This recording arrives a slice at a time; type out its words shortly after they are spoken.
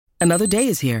Another day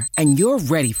is here, and you're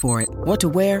ready for it. What to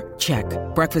wear? Check.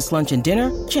 Breakfast, lunch, and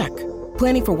dinner? Check.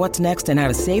 Planning for what's next and how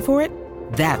to save for it?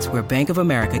 That's where Bank of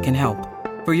America can help.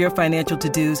 For your financial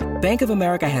to-dos, Bank of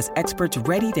America has experts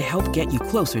ready to help get you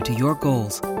closer to your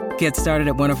goals. Get started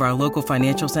at one of our local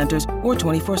financial centers or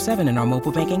 24/7 in our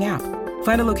mobile banking app.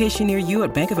 Find a location near you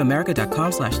at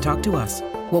bankofamerica.com/talktous.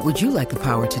 What would you like the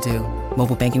power to do?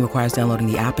 Mobile banking requires downloading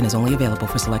the app and is only available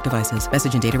for select devices.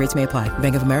 Message and data rates may apply.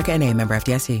 Bank of America N.A., member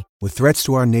FDIC. With threats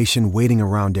to our nation waiting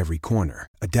around every corner,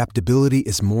 adaptability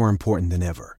is more important than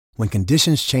ever. When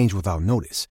conditions change without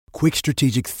notice, quick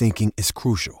strategic thinking is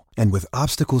crucial. And with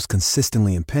obstacles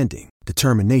consistently impending,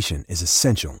 determination is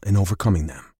essential in overcoming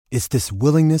them. It's this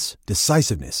willingness,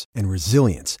 decisiveness, and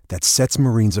resilience that sets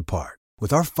Marines apart.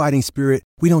 With our fighting spirit,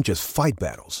 we don't just fight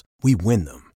battles, we win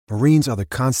them. Marines are the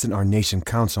constant our nation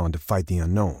counts on to fight the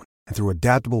unknown. And through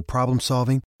adaptable problem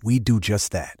solving, we do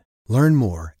just that. Learn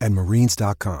more at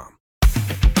marines.com.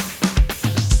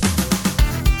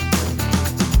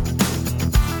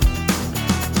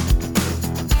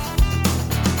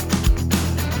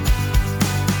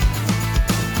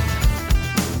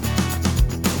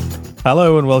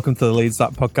 Hello and welcome to the Leeds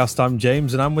That Podcast. I'm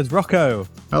James and I'm with Rocco.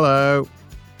 Hello.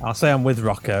 I'll say I'm with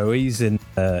Rocco. He's in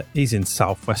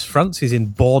southwest France. He's in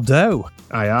Bordeaux.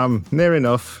 I am near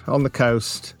enough on the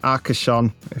coast.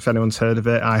 Arcachon, if anyone's heard of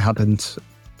it. I hadn't,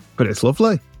 but it's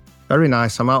lovely. Very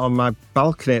nice. I'm out on my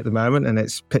balcony at the moment and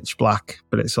it's pitch black,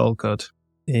 but it's all good.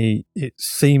 It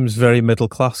seems very middle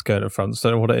class going to France.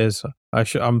 Don't know what it is.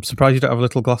 I'm surprised you don't have a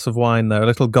little glass of wine there, a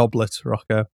little goblet,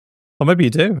 Rocco. Or maybe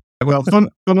you do. Well,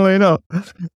 funnily enough,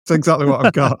 it's exactly what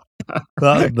I've got.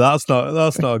 That's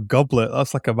not a goblet.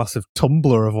 That's like a massive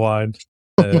tumbler of wine.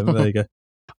 There you go.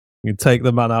 You can take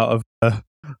the man out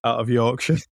of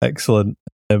Yorkshire. Excellent.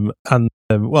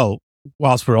 Well,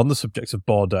 whilst we're on the subject of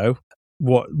Bordeaux,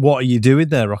 what are you doing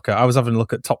there, Rocco? I was having a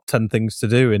look at top 10 things to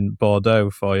do in Bordeaux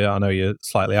for you. I know you're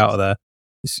slightly out of there.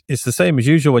 It's the same as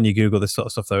usual when you Google this sort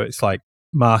of stuff, though. It's like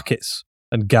markets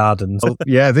and gardens. Well,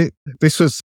 yeah,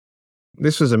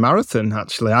 This was a marathon,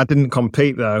 actually. I didn't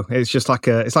compete, though. It's just like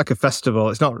a festival.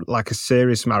 It's not like a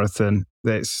serious marathon.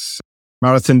 It's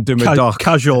Marathon du Médoc.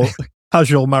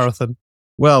 Casual marathon.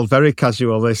 Well, very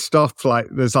casual. They stop,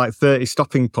 there's 30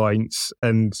 stopping points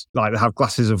and they have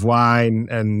glasses of wine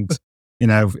and,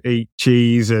 eat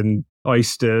cheese and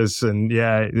oysters. And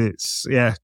it's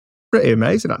pretty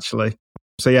amazing, actually.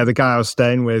 So the guy I was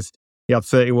staying with, he had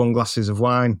 31 glasses of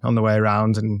wine on the way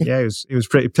around and he was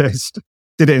pretty pissed.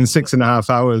 Did it in 6.5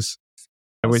 hours,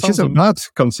 which isn't bad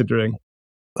considering.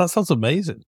 That sounds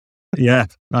amazing. Yeah,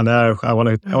 I know. I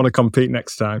want to compete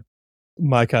next time.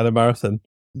 My kind of marathon.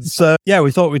 So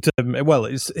we thought we'd.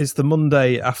 It's the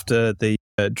Monday after the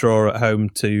draw at home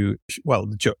the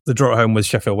draw at home was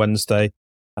Sheffield Wednesday,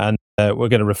 and we're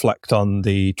going to reflect on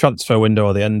the transfer window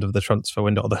or the end of the transfer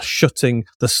window or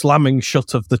the slamming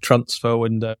shut of the transfer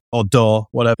window or door,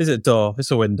 whatever. Is it door? It's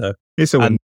a window. It's a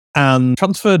window. And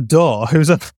transfer door,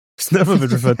 it's never been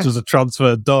referred to as a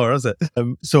transfer door, has it?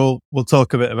 So we'll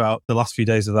talk a bit about the last few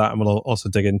days of that, and we'll also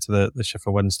dig into the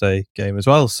Sheffield Wednesday game as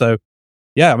well. So,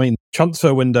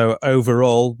 transfer window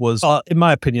overall was, in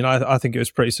my opinion, I think it was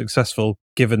pretty successful,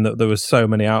 given that there was so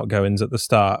many outgoings at the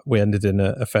start. We ended in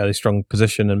a fairly strong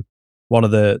position, and one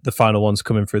of the final ones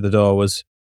coming through the door was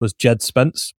Jed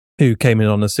Spence, who came in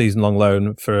on a season-long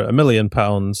loan for £1 million.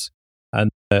 And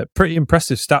pretty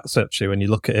impressive stats, actually, when you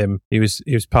look at him. He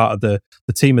was part of the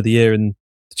team of the year in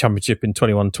the Championship in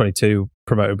 21-22,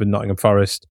 promoted with Nottingham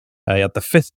Forest. He had the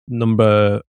fifth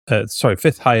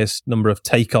highest number of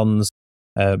take-ons,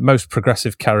 most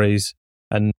progressive carries.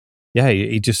 And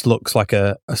he just looks like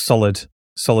a solid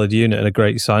unit and a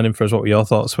great signing for us. What were your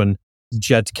thoughts when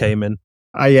Jed came in?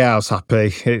 I was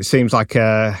happy. It seems like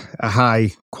a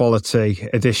high-quality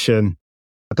addition.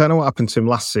 I don't know what happened to him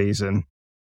last season.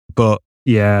 But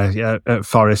at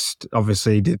Forest,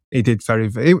 obviously he did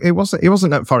very. He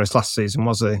wasn't at Forest last season,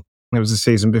 was he? It was the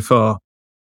season before.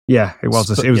 Yeah, it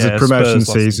was. It was a promotion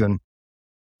season.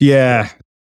 Yeah,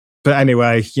 but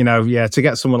anyway, to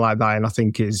get someone like that in, I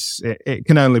think it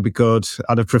can only be good.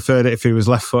 I'd have preferred it if he was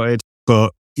left-footed,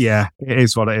 but it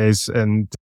is what it is, and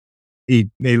he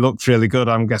looked really good.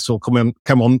 I guess we'll come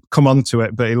on to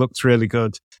it, but he looked really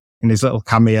good in his little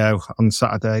cameo on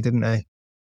Saturday, didn't he?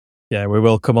 Yeah, we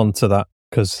will come on to that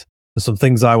because there's some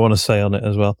things I want to say on it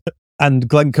as well. And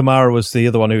Glenn Kamara was the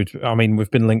other one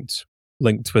we've been linked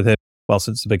with him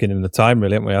since the beginning of the time,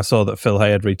 really, haven't we? I saw that Phil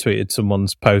Hay had retweeted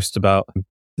someone's post about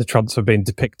the transfer being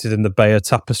depicted in the Bayer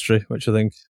tapestry, which I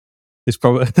think is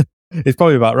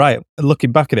probably about right.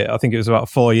 Looking back at it, I think it was about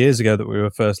 4 years ago that we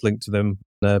were first linked to them.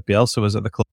 Bielsa was at the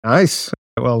club. Nice.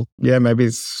 Well, maybe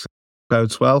it's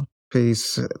bodes well.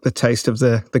 He's the taste of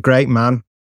the great man.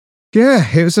 Yeah,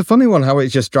 it was a funny one how it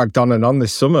just dragged on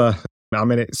this summer. I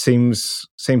mean, it seems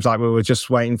like we were just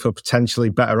waiting for potentially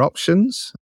better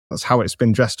options. That's how it's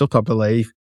been dressed up, I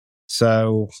believe.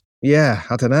 So, yeah,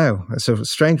 I don't know. It's a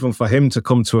strange one for him to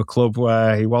come to a club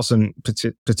where he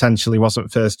potentially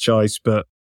wasn't first choice. But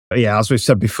yeah, as we've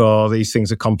said before, these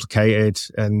things are complicated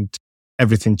and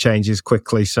everything changes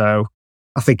quickly. So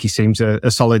I think he seems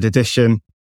a solid addition.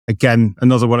 Again,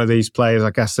 another one of these players,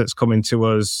 I guess, that's coming to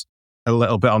us a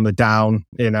little bit on the down.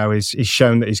 He's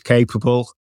shown that he's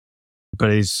capable,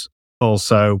 but he's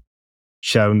also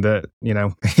shown that,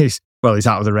 he's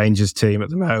out of the Rangers team at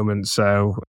the moment.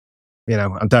 So,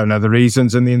 I don't know the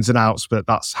reasons and the ins and outs, but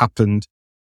that's happened.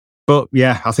 But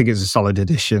yeah, I think it's a solid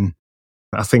addition.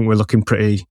 I think we're looking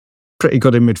pretty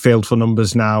good in midfield for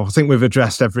numbers now. I think we've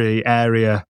addressed every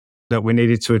area that we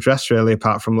needed to address, really,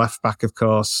 apart from left back, of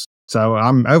course. So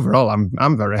I'm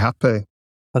very happy.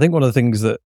 I think one of the things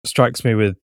that strikes me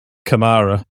with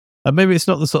Kamara, and maybe it's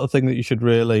not the sort of thing that you should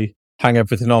really hang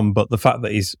everything on, but the fact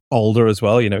that he's older as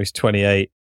well, he's 28,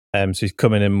 so he's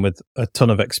coming in with a ton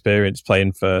of experience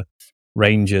playing for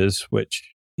Rangers, which,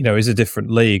 is a different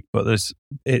league, but there's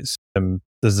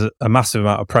a massive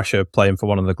amount of pressure playing for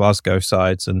one of the Glasgow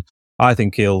sides, and I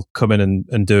think he'll come in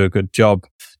and do a good job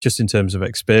just in terms of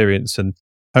experience, and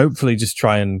hopefully just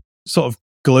try and sort of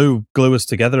glue us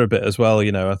together a bit as well.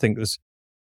 I think there's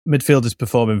midfield is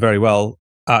performing very well.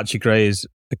 Archie Gray is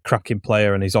a cracking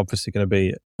player and he's obviously going to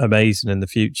be amazing in the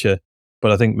future,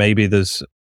 but I think maybe there's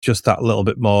just that little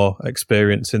bit more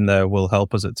experience in there will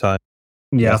help us at times.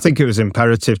 Yeah, I think it was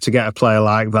imperative to get a player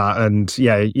like that. And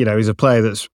yeah, he's a player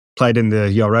that's played in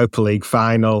the Europa League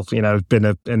final, been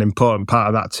an important part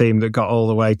of that team that got all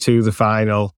the way to the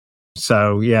final.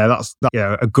 So yeah, that's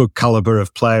a good caliber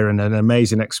of player and an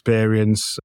amazing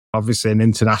experience, obviously an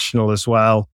international as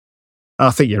well. I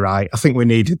think you're right. I think we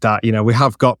needed that. We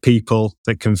have got people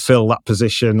that can fill that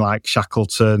position like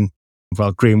Shackleton.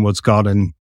 Well, Greenwood's gone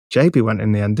and JB went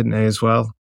in the end, didn't he, as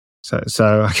well?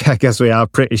 So I guess we are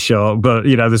pretty short, but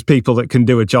there's people that can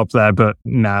do a job there. But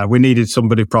we needed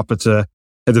somebody proper to,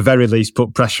 at the very least,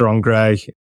 put pressure on Gray.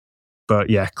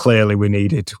 But yeah, clearly we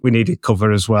needed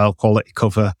cover as well, quality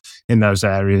cover in those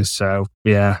areas. So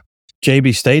yeah.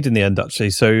 JB stayed in the end, actually.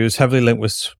 So he was heavily linked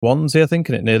with Swansea, I think,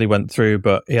 and it nearly went through,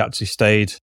 but he actually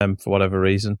stayed for whatever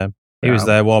reason. He was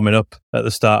there warming up at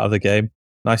the start of the game.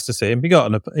 Nice to see him. He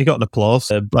got an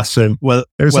applause. Bless him. It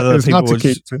was hard to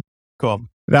keep. Go on.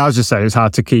 I was just saying it's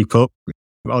hard to keep up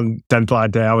on deadline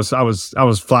day. I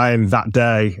was flying that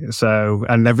day, so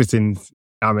and everything.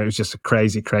 I mean, it was just a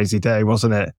crazy day,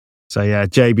 wasn't it? So yeah,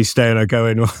 JB staying or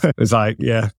going was like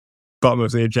bottom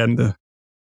of the agenda.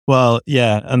 Well,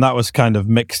 yeah, and that was kind of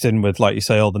mixed in with, like you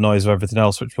say, all the noise of everything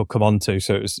else, which we'll come on to.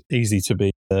 So it was easy to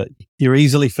be. You're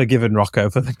easily forgiven, Rocco,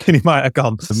 for thinking he might have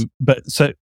gone. But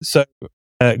so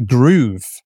Groove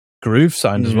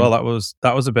signed as well.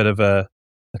 That was a bit of a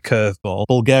curveball.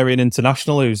 Bulgarian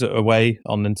international who's away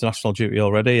on international duty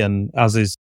already, and as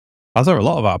are a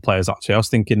lot of our players. Actually, I was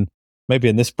thinking maybe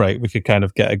in this break we could kind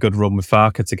of get a good run with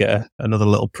Farke to get another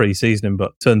little pre-seasoning,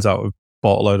 but turns out we've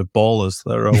bought a load of ballers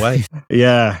that are away.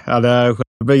 Yeah, I know,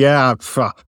 but yeah,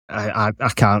 I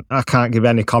can't give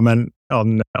any comment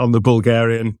on the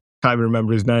Bulgarian. Can't even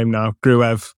remember his name now.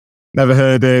 Gruev. Never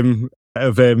heard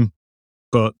of him.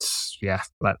 But yeah,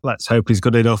 let's hope he's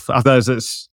good enough. I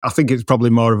think it's probably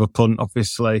more of a punt,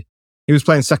 obviously. He was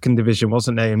playing second division,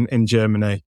 wasn't he, in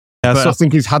Germany? Yeah, but I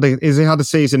think he's had a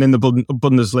season in the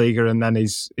Bundesliga and then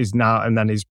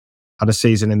he's had a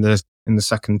season in the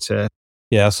second tier.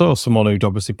 Yeah, I saw someone who'd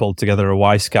obviously pulled together a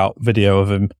Y-Scout video of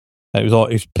him. He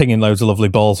was pinging loads of lovely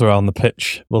balls around the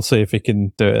pitch. We'll see if he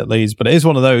can do it at Leeds. But it is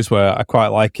one of those where I quite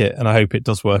like it and I hope it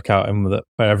does work out in with it,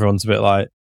 where everyone's a bit like,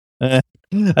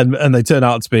 and they turn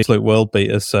out to be absolute world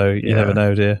beaters, so you never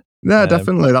know, do you? No,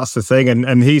 definitely, that's the thing.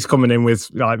 And he's coming in with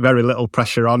like very little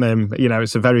pressure on him.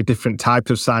 It's a very different type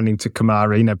of signing to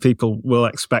Kamara. People will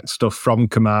expect stuff from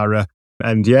Kamara.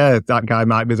 And yeah, that guy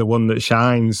might be the one that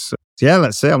shines. Yeah,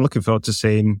 let's see. I'm looking forward to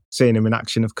seeing him in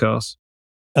action, of course.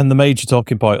 And the major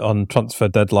talking point on transfer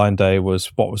deadline day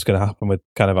was what was going to happen with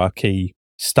kind of our key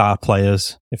star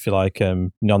players, if you like,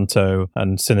 Gnonto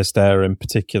and Sinisterra in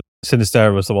particular.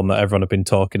 Sinisterra was the one that everyone had been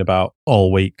talking about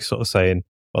all week, sort of saying,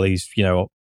 well, he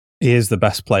is the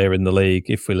best player in the league.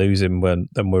 If we lose him,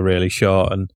 then we're really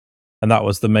short. And that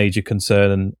was the major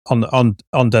concern. And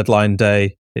on deadline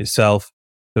day itself,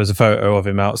 there was a photo of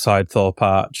him outside Thorpe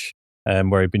Arch,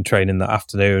 where he'd been training that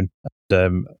afternoon.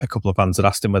 And, a couple of fans had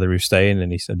asked him whether he was staying,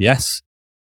 and he said yes.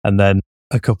 And then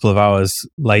a couple of hours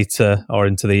later, or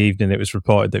into the evening, it was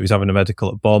reported that he was having a medical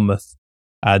at Bournemouth.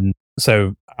 And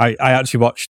so I actually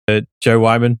watched Joe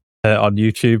Wyman on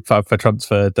YouTube for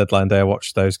Transfer Deadline Day. I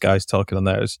watched those guys talking on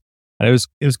those, and it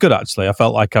was good actually. I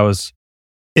felt like I was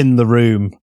in the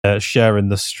room sharing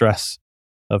the stress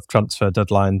of Transfer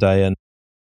Deadline Day, and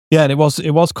it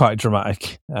was quite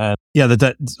dramatic.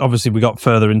 Obviously we got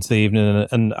further into the evening,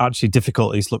 and actually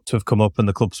difficulties looked to have come up, and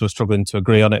the clubs were struggling to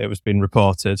agree on it. It was being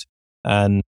reported,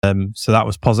 and so that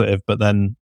was positive. But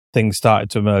then things started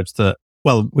to emerge that,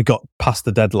 well, we got past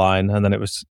the deadline, and then there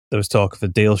was talk of a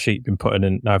deal sheet being put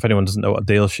in. Now, if anyone doesn't know what a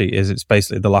deal sheet is, it's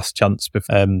basically the last chance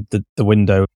before the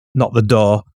window, not the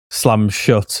door, slams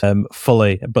shut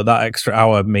fully. But that extra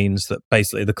hour means that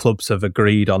basically the clubs have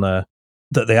agreed on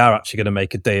that they are actually going to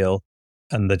make a deal,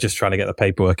 and they're just trying to get the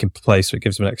paperwork in place, so it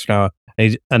gives them an extra hour.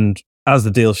 And as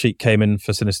the deal sheet came in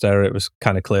for Sinisterra, it was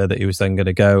kind of clear that he was then going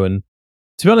to go. And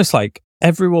to be honest, like,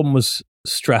 everyone was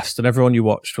stressed, and everyone you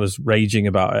watched was raging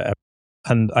about it.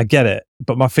 And I get it,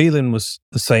 but my feeling was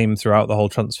the same throughout the whole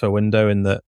transfer window, in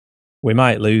that we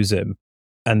might lose him,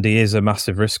 and he is a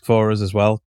massive risk for us as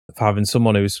well, for having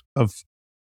someone who's of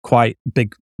quite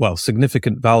big, well,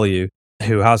 significant value,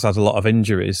 who has had a lot of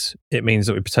injuries. It means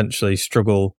that we potentially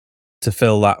struggle to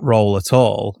fill that role at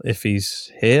all if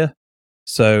he's here.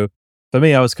 So for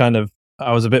me, I was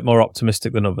a bit more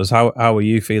optimistic than others. How are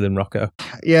you feeling, Rocco?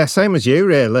 Yeah, same as you,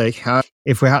 really.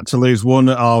 If we had to lose one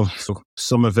of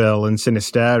Somerville and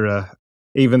Sinisterra,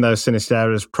 even though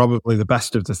Sinisterra is probably the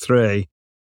best of the three,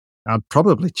 I'd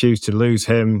probably choose to lose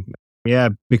him. Yeah,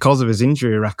 because of his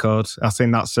injury record. I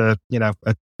think that's a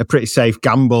pretty safe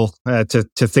gamble to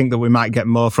think that we might get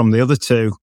more from the other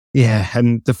two. Yeah,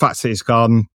 and the fact that he's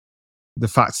gone, the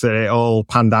fact that it all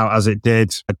panned out as it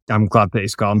did, I'm glad that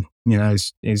he's gone.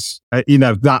 He's telling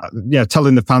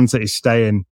the fans that he's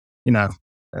staying,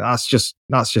 that's just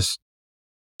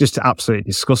absolutely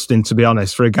disgusting, to be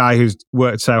honest, for a guy who's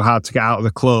worked so hard to get out of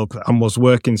the club and was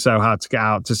working so hard to get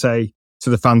out, to say to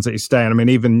the fans that he's staying. I mean,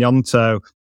 even Gnonto,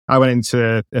 I went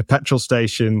into a petrol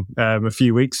station a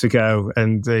few weeks ago,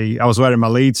 and I was wearing my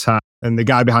Leeds hat, and the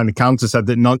guy behind the counter said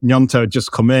that Gnonto had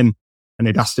just come in, and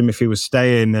he'd asked him if he was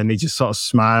staying, and he just sort of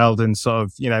smiled and sort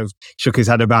of, shook his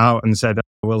head about and said,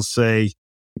 "We'll see,"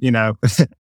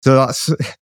 So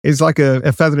it's like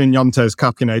a feather in Gnonto's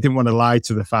cap. He didn't want to lie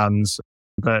to the fans,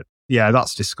 but yeah,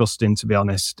 that's disgusting, to be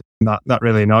honest. That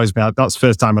really annoys me. That's the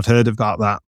first time I'd heard about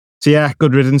that. So yeah,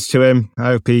 good riddance to him. I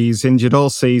hope he's injured all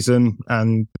season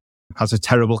and has a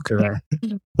terrible career.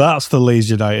 That's the Leeds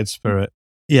United spirit.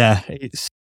 Yeah,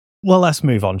 well, let's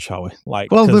move on, shall we?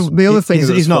 The other thing is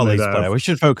he's not a Leeds player. We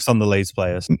should focus on the Leeds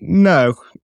players. No,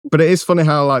 but it is funny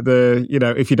how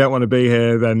if you don't want to be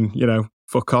here, then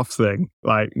fuck off thing.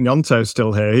 Like, Gnonto's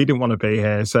still here. He didn't want to be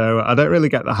here, so I don't really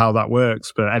get how that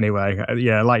works. But anyway,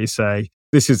 yeah, like you say,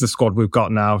 this is the squad we've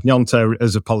got now. Gnonto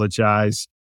has apologised.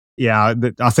 Yeah,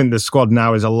 I think the squad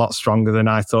now is a lot stronger than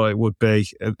I thought it would be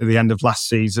at the end of last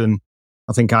season.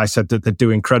 I think I said that they'd do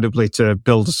incredibly to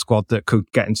build a squad that could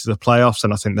get into the playoffs,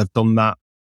 and I think they've done that.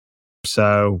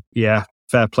 So, yeah,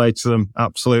 fair play to them.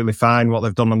 Absolutely fine what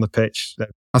they've done on the pitch.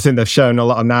 I think they've shown a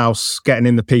lot of nous getting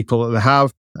in the people that they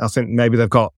have. I think maybe they've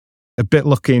got a bit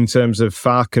lucky in terms of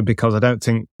Farke, because I don't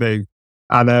think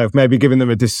I know, maybe giving them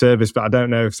a disservice, but I don't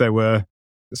know if they were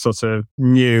sort of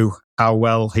knew how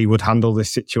well he would handle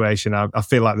this situation. I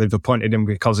feel like they've appointed him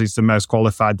because he's the most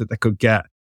qualified that they could get.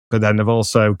 But then they've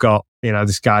also got,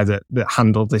 this guy that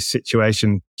handled this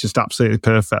situation just absolutely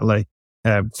perfectly.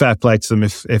 Fair play to them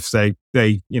if they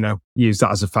use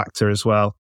that as a factor as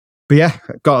well. But yeah,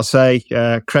 got to say,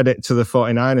 credit to the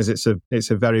 49ers. It's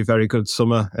a very, very good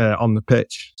summer on the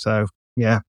pitch. So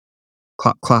yeah,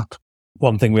 clap.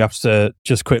 One thing we have to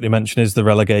just quickly mention is the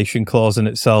relegation clause in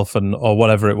itself, or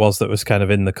whatever it was that was kind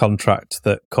of in the contract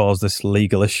that caused this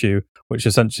legal issue, which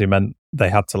essentially meant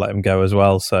they had to let him go as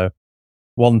well. So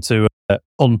one to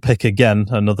unpick again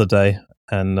another day,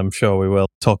 and I'm sure we will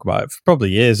talk about it for probably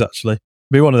years, actually.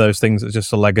 It'll be one of those things that's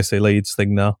just a legacy Leeds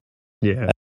thing now. Yeah.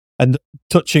 And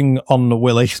touching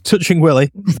Willie,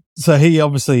 so he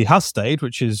obviously has stayed,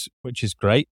 which is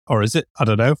great. Or is it? I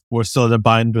don't know. We're still in a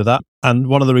bind with that. And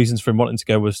one of the reasons for him wanting to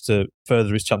go was to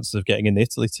further his chances of getting in the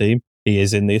Italy team. He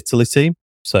is in the Italy team,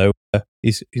 so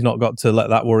he's not got to let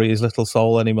that worry his little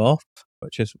soul anymore,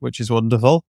 which is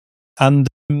wonderful. And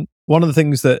one of the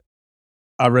things that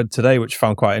I read today, which I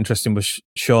found quite interesting, was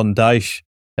Sean Dyche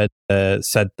had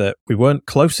said that we weren't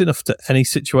close enough to any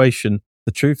situation.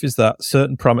 The truth is that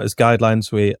certain parameters,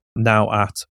 guidelines we're now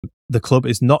at, the club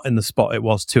is not in the spot it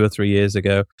was 2 or 3 years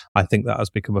ago. I think that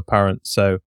has become apparent.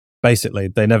 So basically,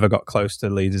 they never got close to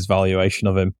Leeds' valuation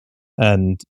of him,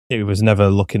 and it was never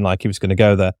looking like he was going to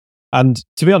go there. And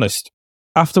to be honest,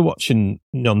 after watching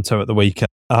Gnonto at the weekend,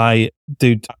 I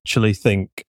do actually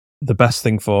think the best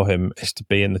thing for him is to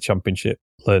be in the Championship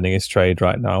learning his trade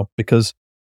right now. Because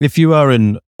if you are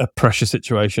in a pressure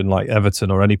situation like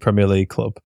Everton or any Premier League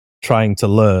club, trying to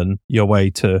learn your way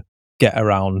to get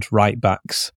around right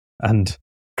backs and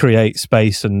create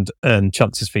space and earn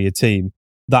chances for your team,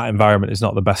 that environment is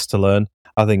not the best to learn.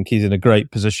 I think he's in a great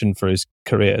position for his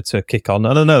career to kick on.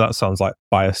 And I know that sounds like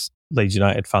biased Leeds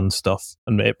United fan stuff,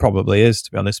 and it probably is,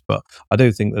 to be honest, but I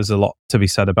do think there's a lot to be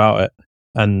said about it.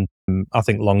 And I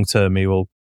think long term he will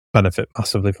benefit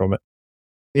massively from it.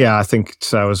 Yeah, I think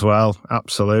so as well.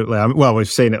 Absolutely. Well, we've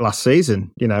seen it last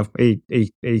season.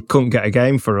 He couldn't get a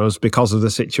game for us because of the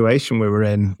situation we were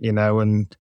in,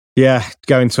 and yeah,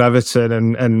 going to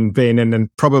Everton and being in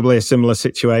probably a similar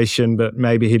situation, but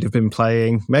maybe he'd have been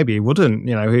playing, maybe he wouldn't,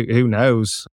 who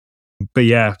knows? But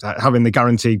yeah, having the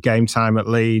guaranteed game time at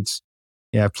Leeds,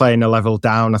 playing a level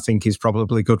down, I think is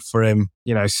probably good for him.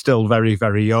 Still very,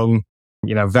 very young,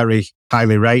 very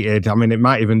highly rated. I mean, it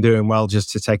might even do him well just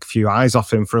to take a few eyes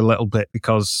off him for a little bit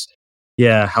because,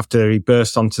 after he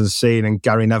burst onto the scene and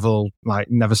Gary Neville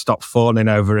never stopped fawning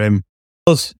over him.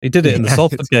 He did it in the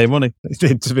Salford game, wasn't he? He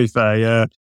did, to be fair, yeah.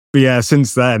 But yeah,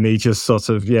 since then, he just sort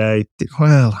of, he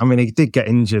did get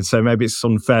injured, so maybe it's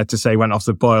unfair to say he went off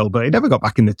the boil, but he never got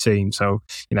back in the team. So,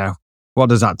 what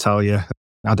does that tell you?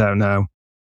 I don't know.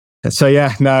 So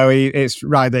yeah, no, it's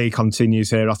right that he continues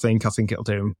here, I think. I think it'll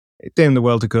do him the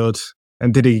world of good.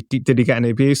 And did he get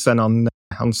any abuse then on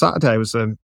Saturday? Was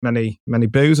there many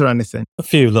boos or anything? A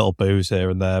few little boos here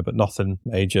and there, but nothing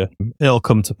major. It'll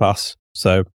come to pass.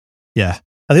 So, yeah.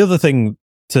 And the other thing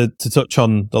to touch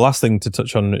on, the last thing to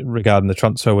touch on regarding the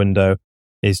transfer window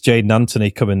is Jayden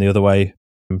Anthony coming the other way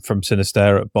from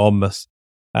Sinisterra at Bournemouth.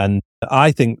 And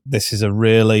I think this is a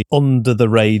really under the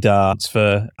radar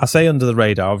transfer. I say under the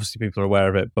radar, obviously people are aware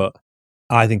of it, but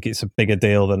I think it's a bigger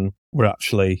deal than we're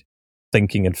actually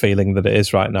thinking and feeling that it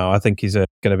is right now. I think he's going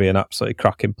to be an absolutely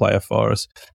cracking player for us.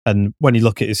 And when you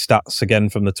look at his stats again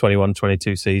from the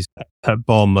 21-22 season at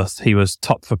Bournemouth, he was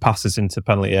top for passes into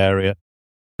penalty area,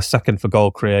 second for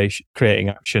goal creating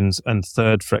actions, and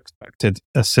third for expected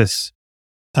assists.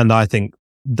 And I think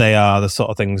they are the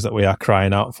sort of things that we are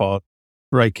crying out for.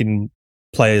 Breaking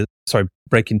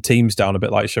teams down a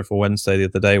bit like Sheffield Wednesday the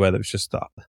other day, where there was just that,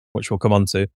 which we'll come on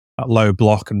to, that low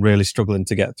block and really struggling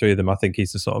to get through them. I think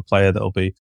he's the sort of player that'll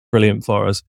be brilliant for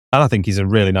us. And I think he's a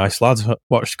really nice lad. I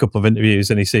watched a couple of interviews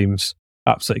and he seems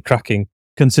absolutely cracking,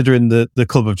 considering the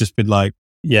club have just been like,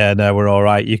 yeah, no, we're all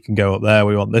right. You can go up there.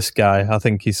 We want this guy. I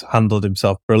think he's handled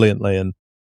himself brilliantly.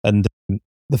 And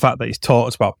the fact that he's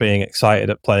talked about being excited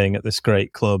at playing at this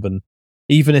great club, and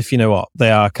even if, they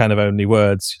are kind of only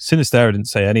words, Sinisterra didn't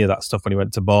say any of that stuff when he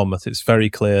went to Bournemouth. It's very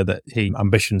clear that his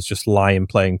ambitions just lie in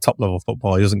playing top-level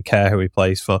football. He doesn't care who he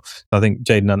plays for. I think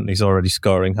Jayden Anthony's already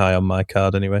scoring high on my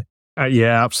card anyway.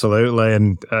 Yeah, absolutely.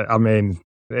 And I mean,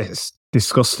 it's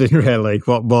disgusting, really,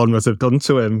 what Bournemouth have done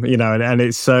to him, and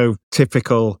it's so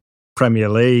typical Premier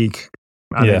League.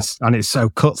 And, it's so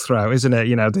cutthroat, isn't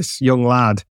it? This young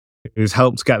lad who's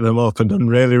helped get them up and done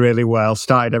really, really well,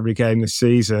 started every game this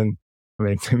season. I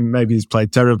mean, maybe he's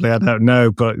played terribly, I don't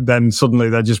know, but then suddenly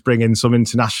they're just bringing some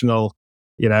international,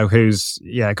 who's,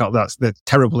 got the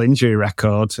terrible injury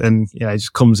record, and, he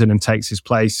just comes in and takes his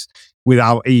place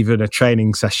without even a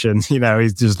training session.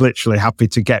 He's just literally happy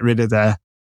to get rid of the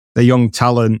young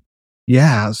talent.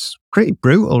 Yeah, it's pretty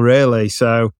brutal, really.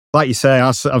 So, like you say,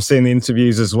 I've seen the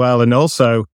interviews as well, and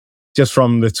also just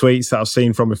from the tweets that I've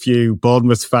seen from a few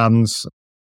Bournemouth fans,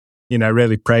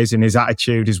 really praising his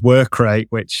attitude, his work rate,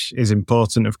 which is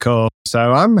important, of course.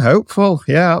 So I'm hopeful.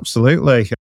 Yeah, absolutely.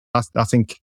 I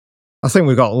think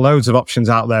we've got loads of options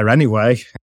out there anyway.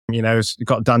 You've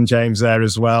got Dan James there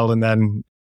as well. And then,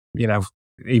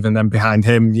 even then behind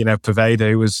him,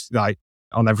 Poveda, who was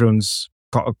on everyone's,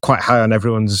 quite high on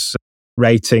everyone's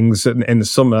ratings in the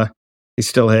summer. He's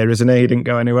still here, isn't he? He didn't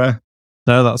go anywhere.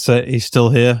 No, that's it. He's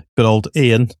still here. Good old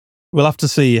Ian. We'll have to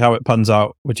see how it pans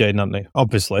out with Jayden Anthony.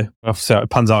 Obviously, we'll have to see how it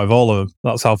pans out with all of them.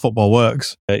 That's how football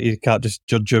works. You can't just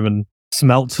judge them and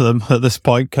smelt them at this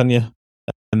point, can you?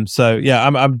 So yeah,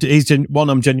 I'm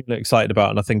genuinely excited about,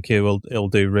 and I think he'll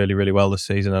do really, really well this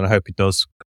season, and I hope he does.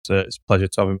 So it's a pleasure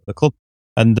to have him at the club.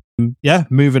 And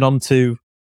moving on to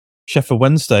Sheffield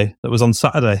Wednesday, that was on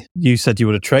Saturday. You said you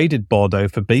would have traded Bordeaux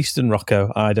for Beeston,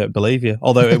 Rocco. I don't believe you,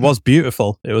 although it was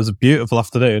beautiful. It was a beautiful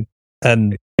afternoon,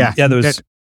 and there was.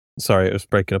 Sorry, it was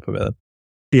breaking up a bit then.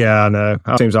 Yeah, I know.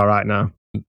 It seems all right now.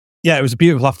 Yeah, it was a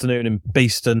beautiful afternoon in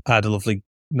Beeston. I had a lovely,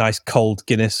 nice cold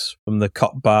Guinness from the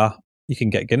Cop Bar. You can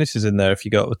get Guinnesses in there if you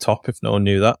go at the top, if no one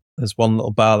knew that. There's one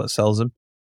little bar that sells them.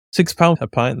 £6 a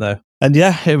pint though. And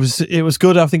yeah, it was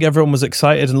good. I think everyone was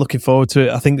excited and looking forward to it.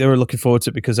 I think they were looking forward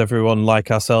to it because everyone, like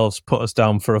ourselves, put us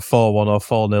down for a 4-1 or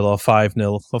 4-0 or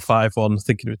 5-0 or 5-1,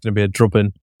 thinking it was going to be a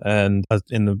drubbing. And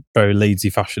in the very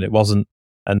Leedsy fashion, it wasn't.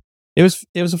 And it was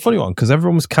a funny one because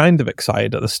everyone was kind of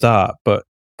excited at the start, but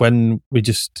when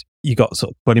you got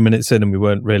sort of 20 minutes in and we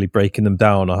weren't really breaking them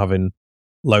down or having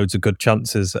loads of good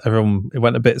chances, it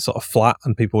went a bit sort of flat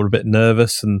and people were a bit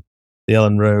nervous. And the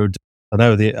Ellen Road,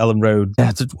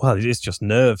 well, it's just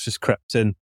nerves just crept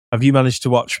in. Have you managed to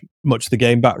watch much of the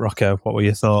game back, Rocco? What were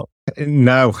your thoughts?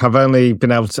 No, I've only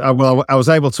been able to, I was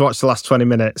able to watch the last 20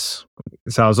 minutes,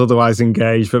 so I was otherwise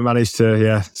engaged, but managed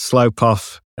to, slope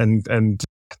off and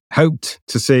hoped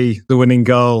to see the winning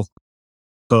goal,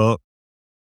 but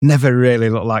never really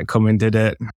looked like coming, did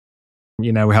it? We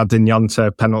had the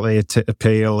Nyonto penalty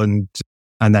appeal and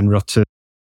then Rutter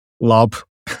lob,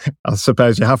 I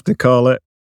suppose you have to call it.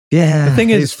 Yeah, the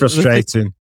thing is, it's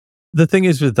frustrating. The thing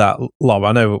is with that lob,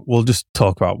 I know we'll just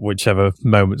talk about whichever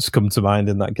moments come to mind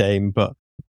in that game, but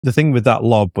the thing with that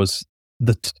lob was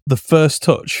the first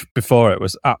touch before it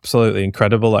was absolutely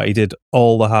incredible. Like, he did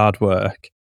all the hard work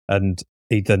and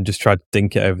he then just tried to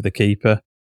dink it over the keeper.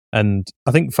 And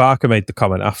I think Farke made the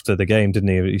comment after the game, didn't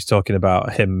he? He's talking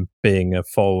about him being a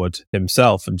forward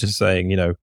himself and just saying,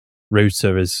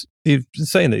 Rutter he's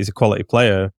saying that he's a quality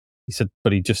player. He said,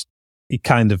 but he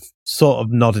kind of sort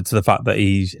of nodded to the fact that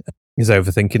he's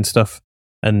overthinking stuff.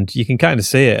 And you can kind of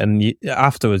see it. And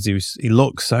afterwards, he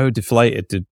looked so deflated,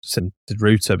 did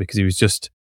Rutter, because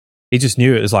he just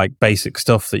knew it was like basic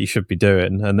stuff that you should be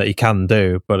doing and that he can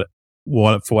do. But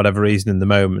for whatever reason in the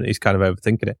moment, he's kind of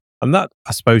overthinking it. And that,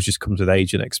 I suppose, just comes with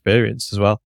age and experience as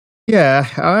well. Yeah,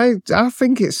 I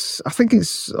think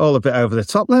it's all a bit over the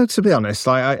top, though, to be honest.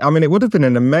 Like, I mean, it would have been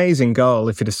an amazing goal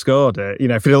if he'd have scored it.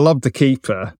 If he'd have lobbed the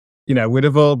keeper, we'd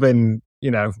have all been,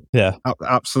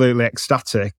 absolutely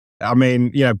ecstatic. I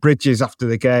mean, Bridges after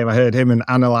the game, I heard him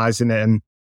analysing it, and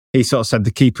he sort of said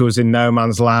the keeper was in no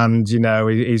man's land. He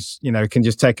can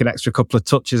just take an extra couple of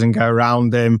touches and go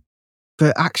around him.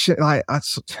 But actually, I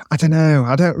don't know.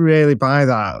 I don't really buy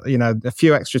that. A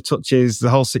few extra touches,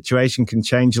 the whole situation can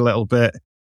change a little bit.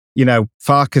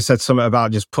 Farke said something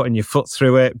about just putting your foot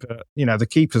through it, but the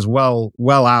keeper's well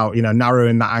out.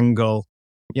 Narrowing that angle.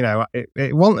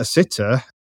 It wasn't a sitter.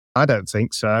 I don't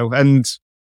think so. And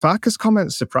Farke's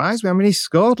comments surprised me. I mean, he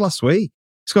scored last week.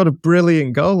 He scored a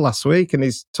brilliant goal last week, and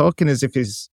he's talking as if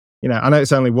he's, I know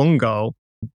it's only one goal,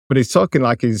 but he's talking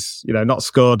like he's, not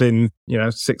scored in,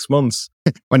 6 months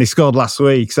when he scored last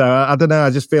week. So I don't know. I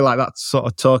just feel like that sort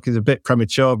of talk is a bit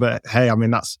premature. But hey, I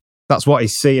mean, that's what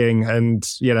he's seeing, and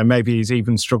maybe he's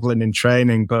even struggling in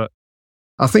training. But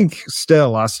I think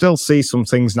I still see some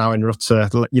things now in Rutter.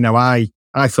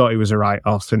 I thought he was a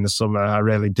write-off in the summer. I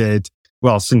really did.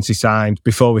 Well, since he signed,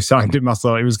 before we signed him, I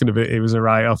thought he was a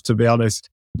write-off, to be honest.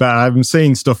 But I'm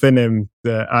seeing stuff in him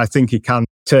that I think he can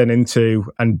turn into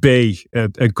and be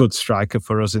a good striker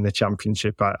for us in the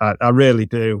Championship. I really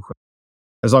do.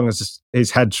 As long as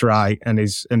his head's right and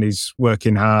he's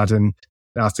working hard, and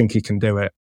I think he can do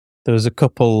it. There was a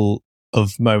couple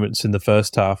of moments in the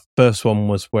first half. First one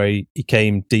was where he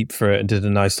came deep for it and did a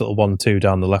nice little 1-2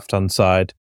 down the left-hand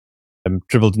side.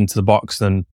 Dribbled into the box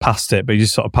and then passed it, but he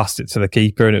just sort of passed it to the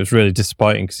keeper, and it was really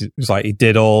disappointing because it was like he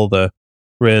did all the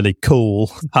really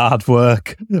cool hard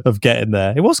work of getting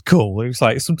there. It was cool. It was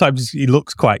like sometimes he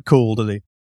looks quite cool, doesn't he?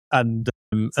 And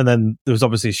then there was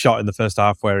obviously a shot in the first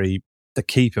half where the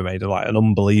keeper made an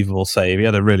unbelievable save. He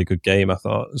had a really good game, I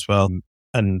thought, as well,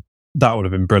 and that would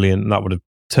have been brilliant, and that would have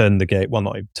turned the game. Well,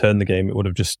 not even turned the game. It would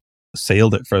have just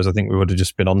sealed it for us. I think we would have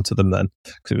just been onto them then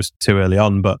because it was too early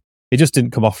on, but it just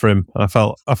didn't come off for him. And I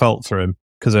felt for him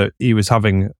because he was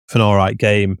having an all right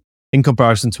game in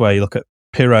comparison to where you look at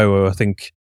Pirro, who I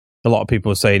think a lot of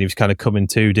people are saying he was kind of coming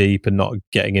too deep and not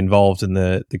getting involved in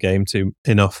the game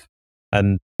enough.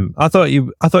 And I thought he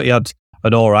had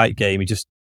an all right game. It just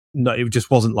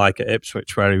wasn't like at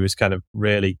Ipswich where he was kind of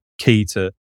really key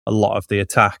to a lot of the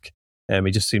attack.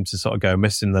 He just seemed to sort of go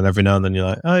missing. Then every now and then you're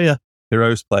like, oh yeah,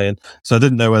 Pirro's playing. So I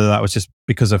didn't know whether that was just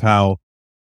because of how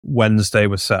Wednesday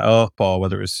was set up, or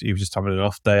whether he was just having an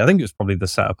off day. I think it was probably the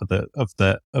setup of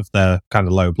their kind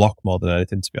of low block more than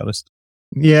anything, to be honest.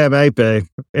 Yeah, maybe.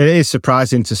 It is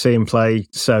surprising to see him play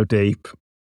so deep.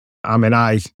 I mean,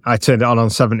 I turned it on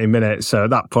 70 minutes, so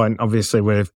at that point, obviously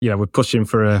we're pushing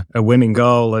for a winning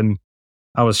goal, and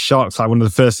I was shocked. Like, one of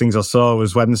the first things I saw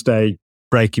was Wednesday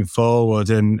breaking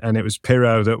forward, and it was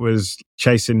Pirro that was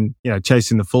chasing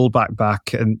the fullback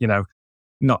back, and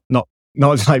not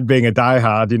like being a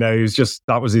diehard, he was just,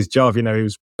 that was his job. He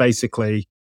was basically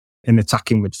in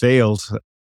attacking midfield.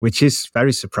 which is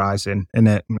very surprising, isn't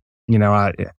it? You know,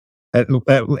 at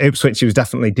Ipswich he was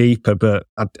definitely deeper, but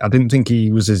I didn't think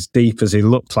he was as deep as he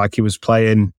looked like he was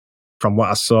playing from what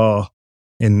I saw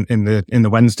in the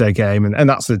Wednesday game, and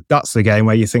that's the game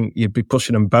where you think you'd be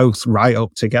pushing them both right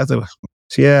up together.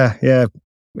 So yeah, a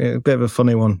bit of a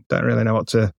funny one. Don't really know what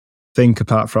to think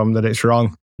apart from that it's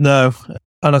wrong. No,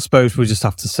 and I suppose we just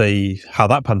have to see how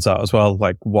that pans out as well.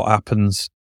 Like, what happens?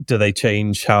 Do they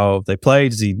change how they play?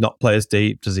 Does he not play as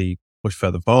deep? Does he push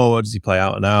further forward? Does he play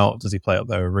out and out? Does he play up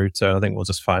there a router? And I think we'll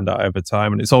just find out over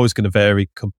time. And it's always going to vary,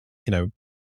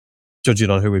 judging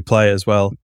on who we play as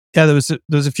well. Yeah, there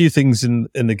was a few things in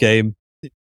the game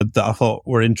that I thought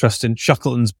were interesting.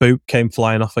 Shackleton's boot came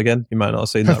flying off again. You might not have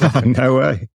seen that. Right? No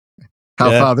way. How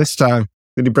far this time?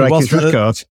 Did he break his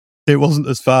record? It wasn't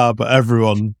as far, but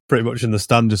everyone pretty much in the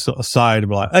stand just sort of sighed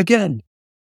and were like, again,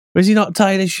 was he not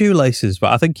tying his shoelaces?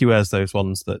 But I think he wears those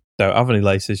ones that don't have any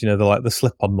laces. They're like the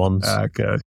slip-on ones.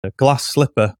 Okay. A glass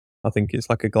slipper. I think it's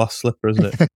like a glass slipper,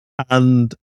 isn't it?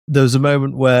 And there was a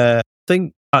moment where I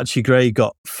think Archie Gray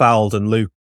got fouled and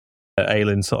Luke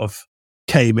Ayling sort of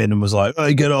came in and was like,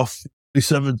 hey, get off, you're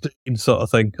 17 sort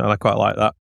of thing. And I quite like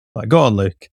that. Like, go on,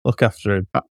 Luke, look after him.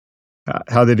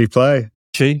 How did he play?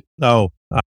 Well,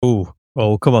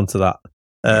 we'll come on to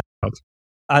that.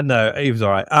 I know, he was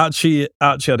all right. Archie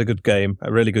had a good game,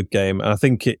 a really good game. And I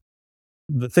think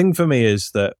the thing for me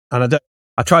is that, and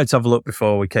I tried to have a look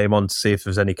before we came on to see if there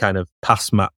was any kind of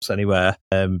pass maps anywhere,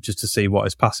 just to see what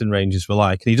his passing ranges were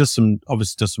like. And he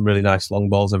obviously does some really nice long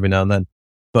balls every now and then.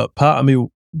 But part of me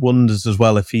wonders as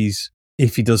well if he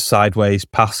does sideways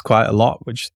pass quite a lot,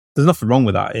 which there's nothing wrong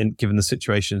with that given the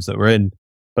situations that we're in.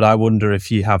 But I wonder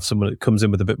if you have someone that comes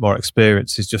in with a bit more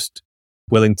experience, is just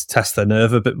willing to test their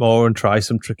nerve a bit more and try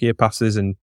some trickier passes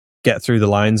and get through the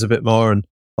lines a bit more. And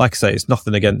like I say, it's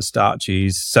nothing against Archie.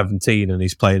 He's 17 and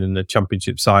he's playing in the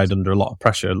Championship side under a lot of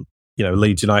pressure.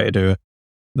 Leeds United,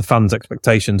 the fans'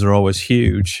 expectations are always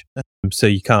huge, so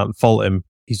you can't fault him.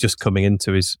 He's just coming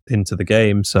into the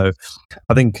game. So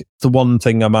I think the one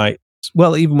thing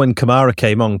even when Kamara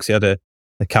came on, because he had a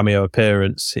cameo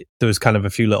appearance, there was kind of a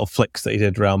few little flicks that he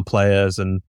did around players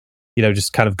and,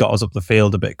 just kind of got us up the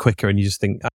field a bit quicker. And you just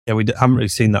think, we haven't really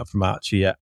seen that from Archie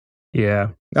yet. Yeah.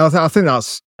 I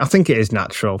think it is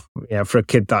natural. Yeah. For a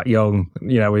kid that young,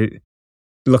 we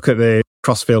look at the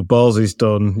crossfield balls he's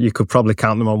done. You could probably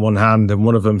count them on one hand, and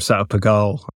one of them set up a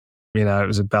goal. It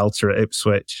was a belter at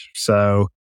Ipswich. So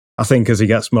I think as he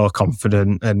gets more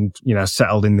confident and,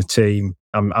 settled in the team,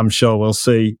 I'm sure we'll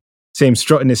see him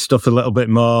strutting his stuff a little bit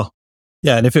more.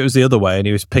 Yeah, and if it was the other way and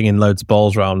he was pinging loads of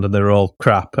balls around and they were all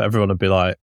crap, everyone would be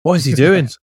like, what is he doing?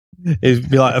 He'd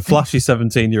be like a flashy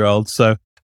 17-year-old. So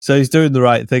he's doing the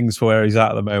right things for where he's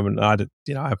at the moment. I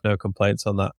have no complaints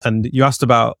on that. And you asked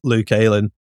about Luke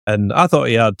Ayling, and I thought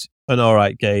he had an all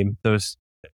right game. There was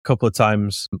a couple of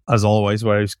times, as always,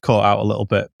 where he was caught out a little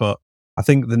bit. But I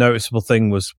think the noticeable thing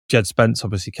was Jed Spence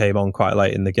obviously came on quite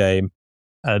late in the game,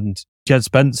 and Jed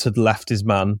Spence had left his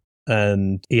man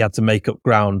and he had to make up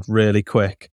ground really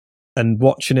quick. And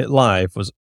watching it live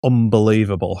was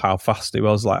unbelievable how fast he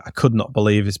was. Like, I could not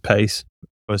believe his pace.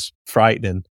 It was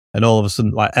frightening. And all of a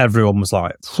sudden, like, everyone was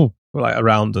like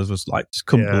around us was like, just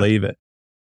couldn't believe it.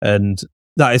 And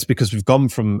that is because we've gone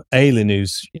from Ayling,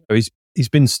 who's, he's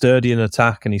been sturdy in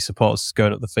attack and he supports us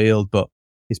going up the field, but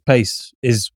his pace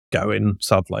is going,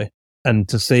 sadly. And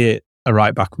to see it, a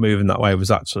right back moving that way, it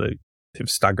was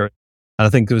staggering. And I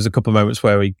think there was a couple of moments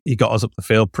where he got us up the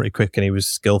field pretty quick and he was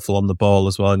skillful on the ball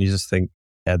as well. And you just think,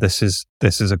 yeah, this is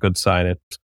a good signing.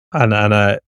 And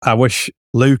I wish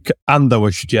Luke and I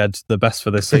wish Jed the best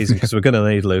for this season, because we're going to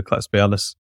need Luke, let's be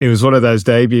honest. It was one of those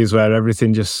debuts where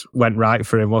everything just went right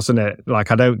for him, wasn't it?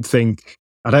 Like, I don't think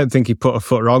he put a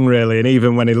foot wrong, really. And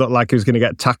even when he looked like he was going to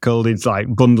get tackled, he'd like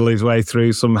bundle his way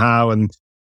through somehow. And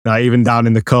even down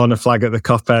in the corner flag at the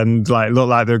Kop end, like, looked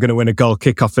like they were going to win a goal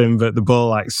kick off him, but the ball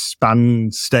like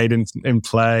stayed in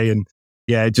play. And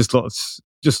yeah, it just looked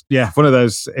one of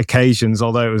those occasions,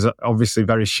 although it was obviously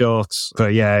very short.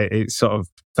 But yeah, it sort of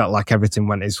felt like everything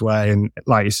went his way. And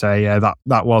like you say, yeah,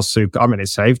 that was super. I mean, it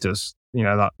saved us.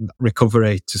 That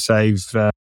recovery to save,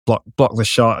 block the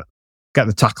shot, get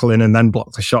the tackle in, and then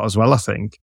block the shot as well, I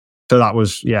think. So that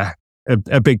was,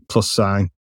 a big plus sign.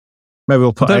 Maybe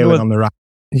we'll put Ayling on the right.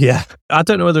 Yeah. I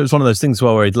don't know whether it's one of those things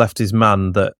where he'd left his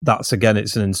man, that's again,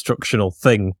 it's an instructional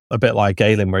thing, a bit like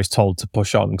Ayling, where he's told to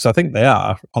push on. Because I think they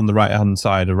are on the right-hand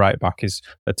side, a right back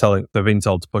they're being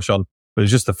told to push on. But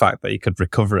it's just the fact that he could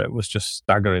recover it was just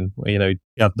staggering. He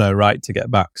had no right to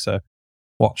get back. So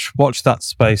watch that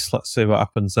space. Let's see what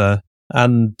happens there.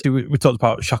 And we talked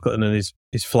about Shackleton and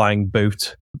his flying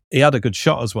boot. he had a good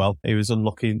shot as well. He was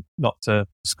unlucky not to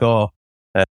score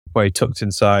where he tucked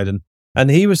inside. And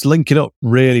he was linking up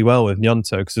really well with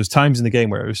Gnonto, because there was times in the game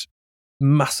where it was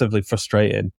massively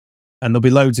frustrating. And there'll be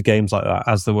loads of games like that,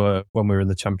 as there were when we were in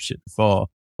the Championship before,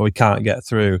 where we can't get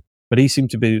through. But he seemed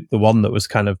to be the one that was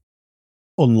kind of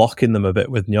unlocking them a bit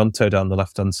with Gnonto down the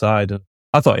left-hand side. And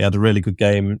I thought he had a really good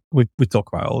game. We talk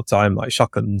about it all the time. Like,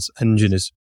 Shotgun's engine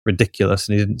is ridiculous,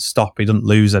 and he didn't stop. He didn't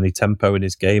lose any tempo in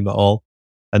his game at all.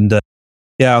 And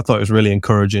I thought it was really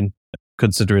encouraging,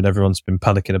 considering everyone's been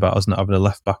panicking about us not having a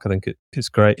left back. I think it's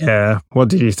great. Yeah. What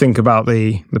did you think about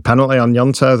the penalty on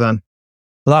Gnonto then?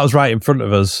 Well, that was right in front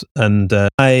of us. And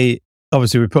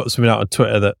obviously we put something out on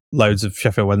Twitter that loads of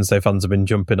Sheffield Wednesday fans have been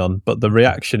jumping on, but the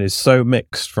reaction is so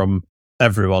mixed from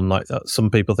everyone. Like, that, some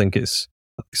people think it's,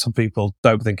 some people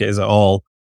don't think it is at all.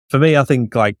 For me, I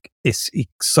think like he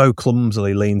so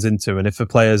clumsily leans into, and if a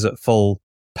player's at full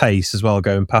pace as well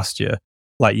going past you,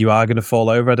 like, you are going to fall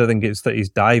over. I don't think it's that he's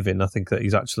diving. I think that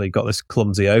he's actually got this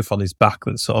clumsy oaf on his back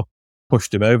that sort of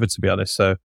pushed him over, to be honest.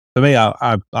 So for me,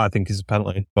 I think it's a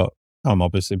penalty, but I'm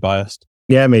obviously biased.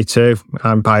 Yeah, me too.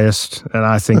 I'm biased, and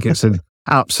I think it's an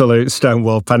absolute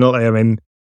stonewall penalty. I mean,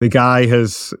 the guy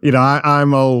has,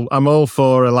 I'm all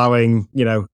for allowing,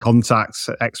 contacts,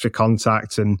 extra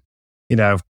contact, and,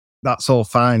 that's all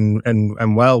fine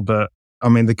and well. But I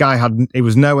mean, the guy he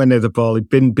was nowhere near the ball. He'd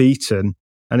been beaten,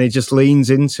 and he just leans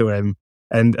into him.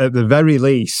 And at the very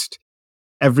least,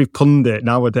 every pundit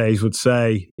nowadays would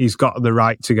say he's got the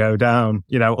right to go down,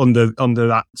 under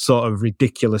that sort of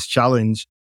ridiculous challenge.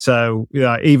 So,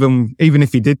 even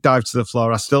if he did dive to the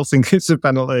floor, I still think it's a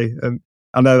penalty. And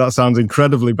I know that sounds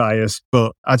incredibly biased,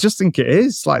 but I just think it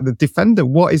is. Like, the defender,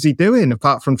 what is he doing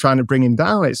apart from trying to bring him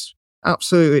down? It's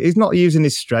absolutely, he's not using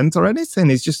his strength or anything.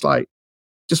 He's just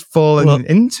falling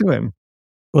into him.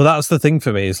 Well, that's the thing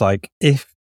for me, is like, if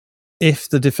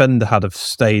the defender had have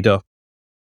stayed up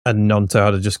and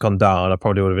Gnonto had just gone down, I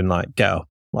probably would have been like, get up.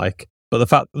 Like, but the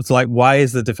fact it's like, why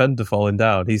is the defender falling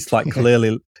down? He's like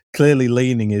clearly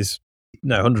leaning his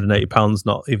 180 pounds,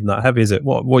 not even that heavy, is it?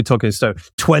 What are we talking stone?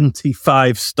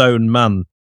 25 stone man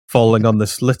falling on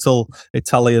this little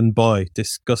Italian boy.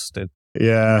 Disgusting.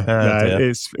 Yeah,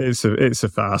 it's a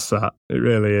farce, that. It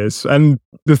really is. And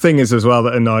the thing is as well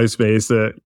that annoys me is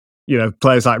that,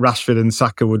 players like Rashford and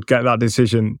Saka would get that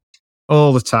decision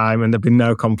all the time and there'd be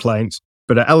no complaints.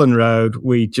 But at Ellen Road,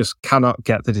 we just cannot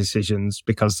get the decisions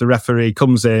because the referee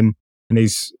comes in and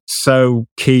he's so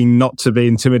keen not to be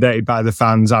intimidated by the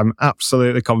fans. I'm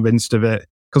absolutely convinced of it,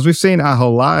 because we've seen it our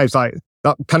whole lives. Like,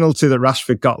 that penalty that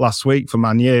Rashford got last week for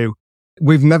Man U,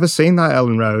 we've never seen that at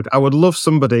Ellen Road. I would love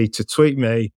somebody to tweet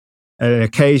me an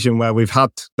occasion where we've had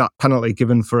that penalty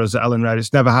given for us at Ellen Road.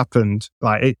 It's never happened.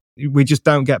 Like, we just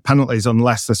don't get penalties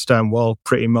unless they're stone wall,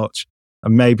 pretty much.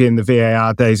 And maybe in the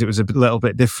VAR days, it was a little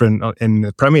bit different in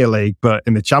the Premier League, but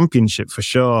in the Championship, for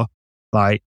sure,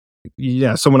 like,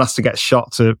 someone has to get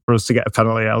shot for us to get a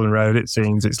penalty at Ellen Road. It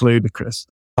seems it's ludicrous.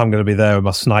 I'm going to be there with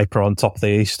my sniper on top of the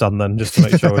East Stand then, just to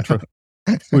make sure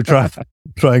we try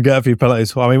and get a few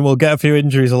penalties. I mean, we'll get a few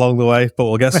injuries along the way, but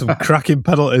we'll get some cracking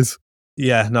penalties.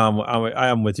 Yeah, no, I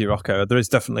am with you, Rocco. There is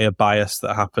definitely a bias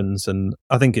that happens, and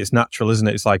I think it's natural, isn't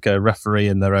it? It's like a referee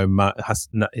in their own mind.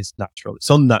 It's natural. It's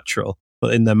unnatural,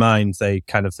 but in their minds, they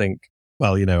kind of think,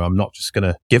 well, I'm not just going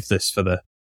to give this for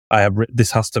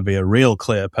this has to be a real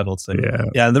clear penalty.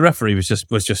 Yeah, and the referee was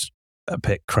just a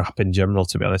bit crap in general,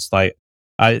 to be honest. Like,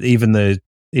 even the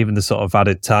sort of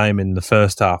added time in the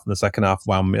first half and the second half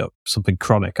wound me up something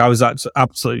chronic. I was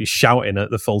absolutely shouting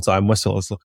at the full-time whistle.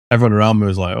 Everyone around me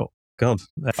was like, oh God.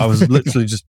 I was literally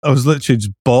just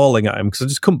bawling at him because I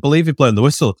just couldn't believe he blown the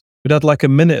whistle. We'd had like a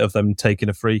minute of them taking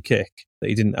a free kick that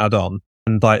he didn't add on.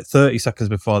 And like 30 seconds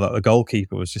before that, the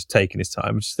goalkeeper was just taking his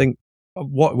time. I just think,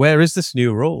 where is this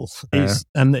new rule?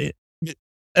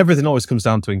 Everything always comes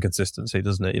down to inconsistency,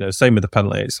 doesn't it? Same with the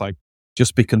penalty. It's like,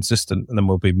 just be consistent and then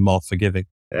we'll be more forgiving.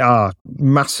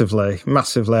 Massively.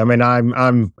 I mean,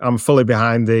 I'm fully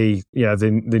behind the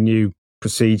new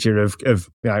procedure of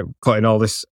putting all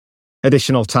this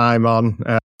additional time on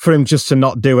for him just to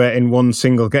not do it in one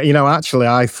single game. Actually,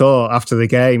 I thought after the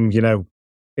game,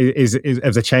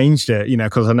 have they changed it?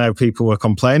 Because I know people were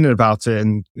complaining about it,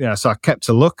 and so I kept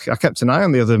an eye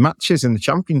on the other matches in the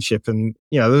Championship, and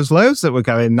there was loads that were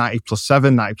going 90+7,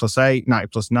 90+8,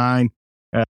 90+9.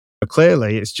 But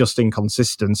clearly, it's just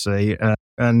inconsistency,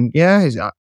 and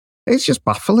it's just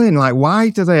baffling. Like, why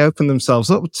do they open themselves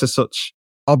up to such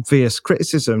obvious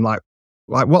criticism? Like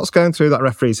what's going through that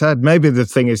referee's head? Maybe the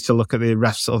thing is to look at the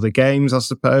refs of the games, I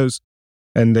suppose,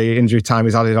 and the injury time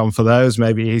is added on for those.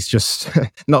 Maybe he's just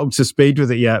not up to speed with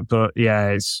it yet. But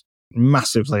yeah,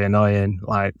 massively annoying.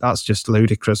 Like, that's just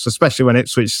ludicrous, especially when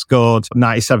Ipswich scored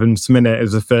 97th minute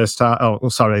of the first half. Oh,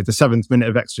 sorry, the 7th minute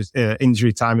of extra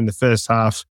injury time in the first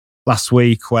half last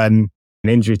week, when in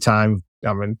injury time,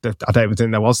 I mean, I don't even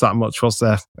think there was that much, was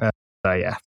there?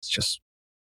 Yeah, it's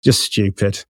just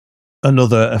stupid.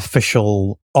 Another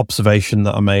official observation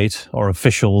that I made, or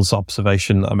official's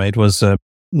observation that I made, was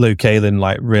Luke Ayling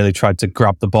really tried to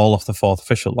grab the ball off the fourth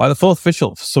official. Like, the fourth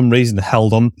official, for some reason,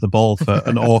 held on to the ball for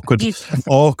an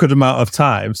awkward amount of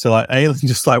time. So Ayling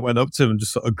just went up to him and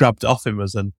just sort of grabbed it off him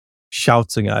as in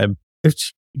shouting at him.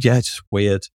 It's just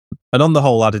weird. And on the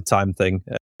whole added time thing,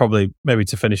 probably maybe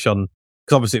to finish on,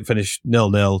 because obviously it finished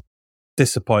 0-0,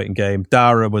 disappointing game.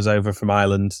 Dara was over from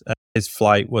Ireland. His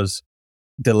flight was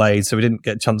delayed, so we didn't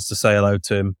get a chance to say hello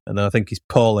to him. And then I think he's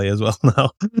poorly as well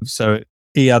now. So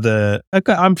he had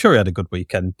I'm sure he had a good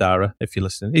weekend, Dara, if you're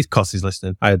listening. Of course he's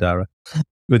listening. Hi, Dara.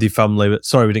 With your family, but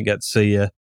sorry we didn't get to see you.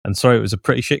 And sorry it was a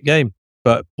pretty shit game.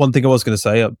 But one thing I was going to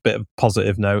say, a bit of a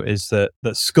positive note, is that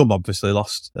Scum obviously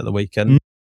lost at the weekend.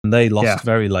 And they lost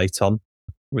very late on,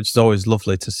 which is always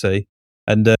lovely to see.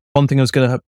 And one thing I was going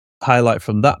to highlight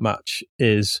from that match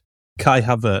is Kai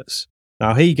Havertz.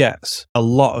 Now, he gets a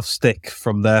lot of stick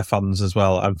from their fans as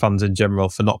well, and fans in general,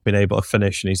 for not being able to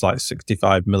finish, and he's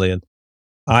 65 million.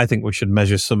 I think we should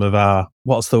measure some of our,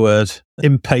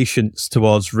 impatience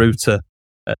towards Ruta,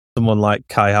 someone like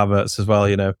Kai Havertz as well.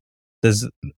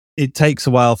 It takes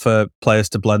a while for players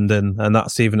to blend in, and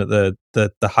that's even at the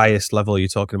highest level. You're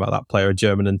talking about that player, a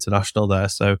German international there.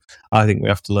 So I think we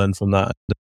have to learn from that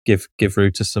and give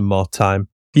Ruta some more time.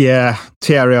 Yeah,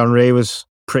 Thierry Henry was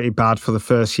pretty bad for the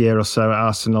first year or so at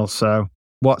Arsenal, so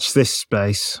watch this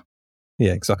space.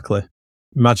 Yeah, exactly.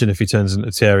 Imagine if he turns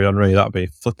into Thierry Henry, that'd be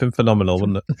flipping phenomenal,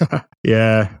 wouldn't it?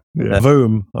 Yeah.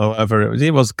 Voom, or whatever it was.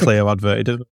 It was a Clio advert,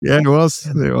 didn't it? Yeah, it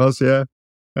was, yeah.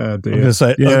 Oh, dear.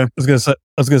 I was going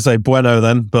to say Bueno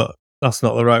then, but that's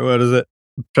not the right word, is it?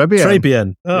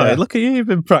 Trebien. Oh, yeah. Look at you, you've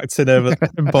been practicing over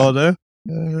in Bordeaux.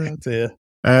 Oh, dear.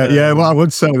 What I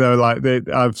would say though,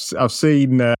 I've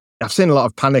seen a lot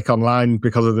of panic online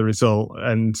because of the result,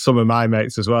 and some of my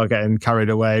mates as well getting carried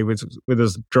away with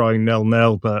us drawing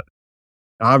 0-0. But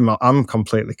I'm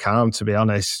completely calm, to be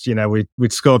honest.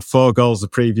 We'd scored 4 goals the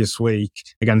previous week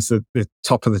against the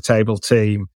top of the table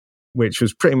team, which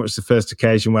was pretty much the first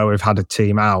occasion where we've had a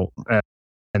team out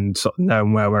and sort of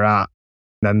known where we're at.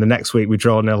 And then the next week we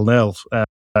draw 0-0.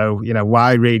 So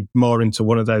why read more into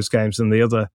one of those games than the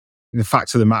other? The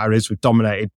fact of the matter is we've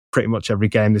dominated pretty much every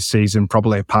game this season,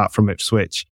 probably apart from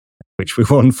Ipswich, which we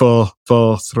won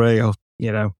 4-3,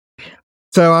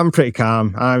 So I'm pretty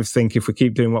calm. I think if we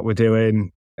keep doing what we're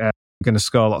doing, we're going to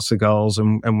score lots of goals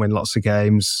and win lots of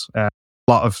games. A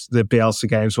lot of the Bielsa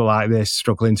games were like this,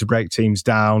 struggling to break teams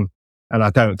down. And I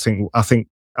think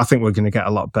we're going to get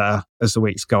a lot better as the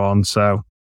weeks go on. So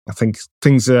I think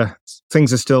things are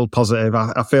still positive.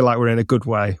 I feel like we're in a good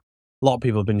way. A lot of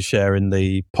people have been sharing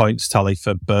the points tally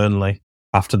for Burnley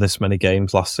after this many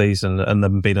games last season, and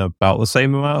them being about the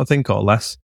same amount, I think, or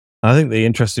less. And I think the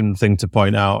interesting thing to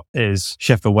point out is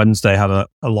Sheffield Wednesday had a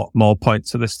lot more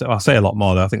points at this stage. I say a lot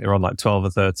more, though. I think they're on 12 or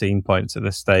 13 points at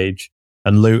this stage.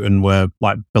 And Luton were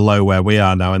below where we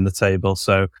are now in the table.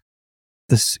 So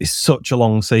this is such a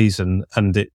long season,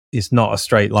 and it is not a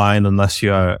straight line unless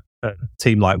you're a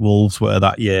team like Wolves were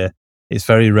that year. It's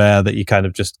very rare that you kind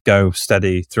of just go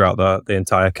steady throughout the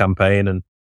entire campaign. And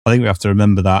I think we have to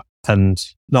remember that and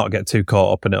not get too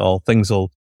caught up in it all. Things will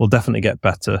definitely get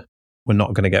better. We're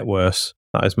not going to get worse.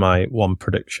 That is my one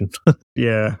prediction.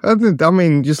 Yeah. I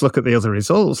mean, just look at the other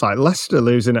results, like Leicester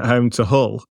losing at home to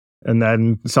Hull and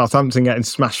then Southampton getting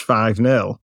smashed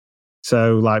 5-0.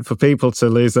 So, for people to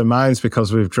lose their minds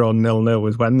because we've drawn 0-0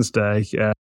 with Wednesday,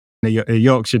 a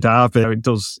Yorkshire derby, it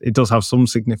does have some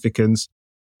significance.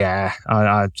 Yeah,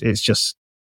 it's just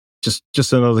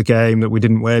another game that we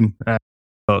didn't win.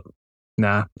 But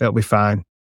nah, it'll be fine.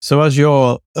 So as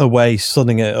you're away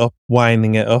sunning it up,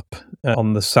 winding it up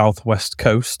on the southwest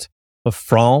coast of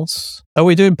France, are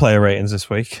we doing player ratings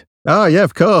this week? Oh, yeah,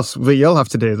 of course. But you'll have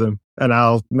to do them. And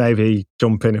I'll maybe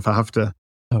jump in if I have to.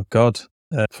 Oh, God.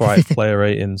 Right, player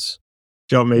ratings.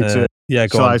 Do you want me to? Yeah,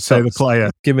 go Shall on. I say the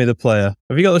player? Give me the player.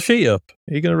 Have you got the sheet up?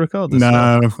 Are you going to record this? No,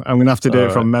 I'm going to have to do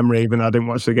it from memory, even though I didn't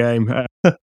watch the game.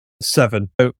 7.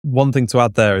 So one thing to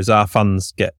add there is our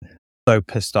fans get so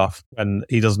pissed off when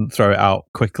he doesn't throw it out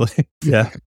quickly. Yeah,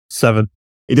 7.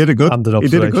 He did a good one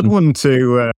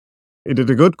to. He did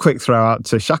a good quick throw out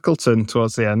to Shackleton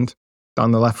towards the end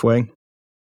down the left wing.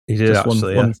 He did just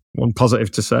actually. One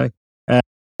positive to say.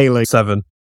 Haley 7.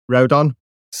 Rodon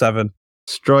 7.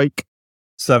 Strike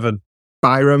 7.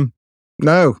 Byram.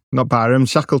 No, not Byram.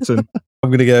 Shackleton. I'm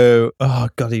going to go, oh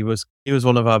God, he was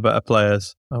one of our better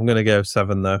players. I'm going to go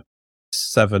 7 though.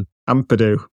 7.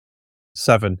 Ampadu.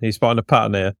 7. He's spotting a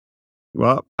pattern here.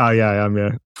 What? Oh, yeah, I am,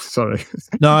 yeah. Sorry.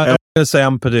 No, I'm going to say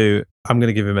Ampadu. I'm going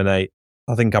to give him an 8.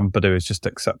 I think Ampadu is just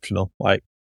exceptional. Like,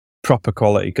 proper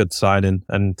quality, good signing,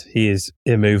 and he is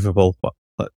immovable. But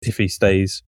if he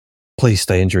stays, please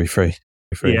stay injury-free.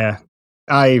 Yeah.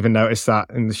 I even noticed that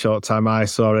in the short time I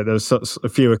saw it. There was a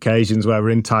few occasions where we're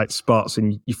in tight spots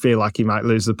and you feel like he might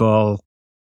lose the ball.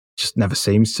 Just never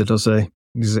seems to, does he?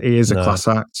 He is a class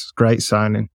act. Great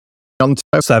signing. On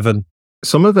to 7.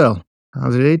 Somerville. How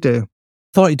did he do?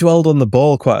 Thought he dwelled on the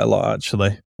ball quite a lot,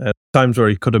 actually. Times where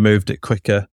he could have moved it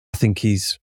quicker. I think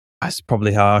that's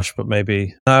probably harsh, but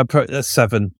maybe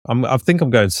 7. I think I'm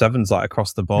going 7s like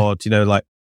across the board. Like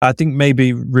I think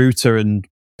maybe Ruta and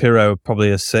Pirro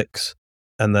probably a 6.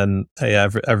 And then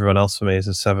everyone else for me is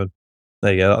a 7.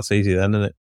 There you go. That's easy then, isn't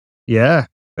it? Yeah.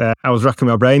 I was racking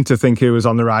my brain to think who was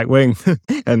on the right wing.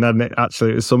 And then it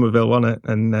was Somerville, wasn't it?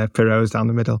 And Pirro was down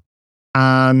the middle.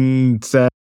 And Jed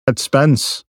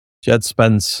Spence. Jed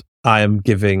Spence, I am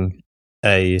giving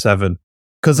a 7.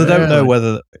 Because I don't know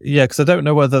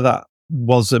whether that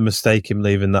was a mistake, him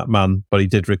leaving that man, but he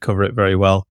did recover it very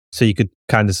well. So you could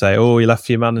kind of say, oh, you left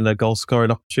your man in a goal-scoring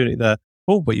opportunity there.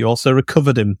 Oh, but you also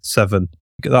recovered him 7.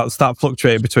 That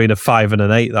fluctuated between a 5 and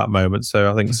an 8 that moment.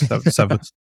 So I think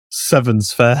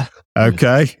 7's fair.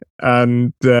 Okay.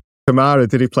 And Kamara,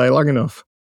 did he play long enough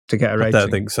to get a rating? I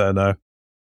don't think so, no.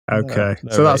 Okay.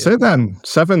 No so that's it then.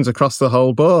 7s across the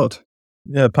whole board.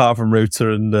 Yeah, apart from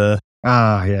Ruta and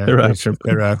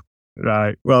Pirro.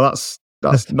 Right. Well,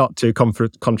 that's not too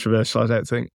controversial, I don't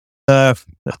think. I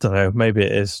don't know. Maybe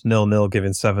it is 0-0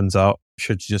 giving 7s out.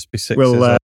 Should just be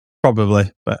 6s.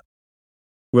 Probably, but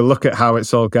we'll look at how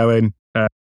it's all going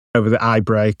over the eye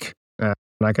break. When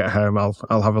I get home,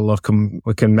 I'll have a look and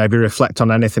we can maybe reflect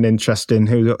on anything interesting,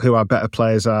 who our better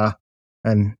players are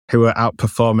and who are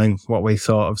outperforming what we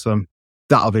thought of them.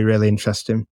 That'll be really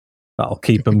interesting. That'll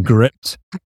keep them gripped.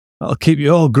 That'll keep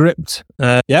you all gripped.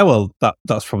 Well,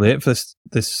 that's probably it for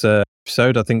this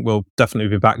episode. I think we'll definitely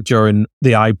be back during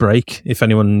the eye break. If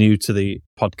anyone new to the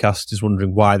podcast is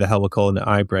wondering why the hell we're calling it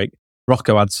eye break,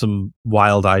 Rocco had some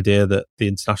wild idea that the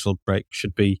international break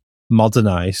should be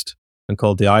modernised and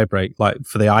called the eye break, like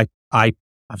for the I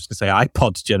was going to say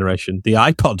iPod generation, the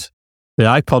iPod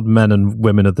men and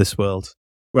women of this world.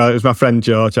 Well, it was my friend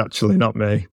George, actually, not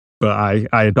me, but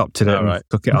I adopted it and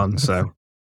took it on, so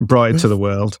brought it to the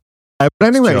world. But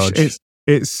anyway,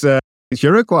 it's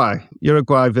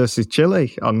Uruguay versus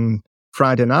Chile on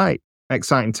Friday night.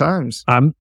 Exciting times.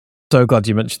 I'm so glad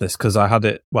you mentioned this because I had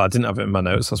it. Well, I didn't have it in my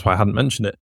notes. That's why I hadn't mentioned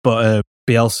it. But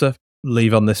Bielsa,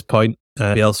 leave on this point.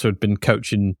 Bielsa had been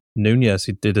coaching Nunez.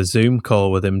 He did a Zoom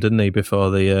call with him, didn't he,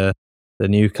 before the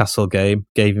Newcastle game?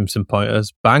 Gave him some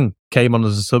pointers. Bang! Came on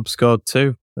as a sub, scored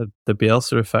 2. The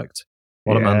Bielsa effect.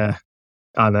 What a man!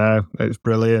 I know, it's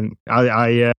brilliant.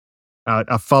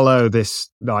 I follow this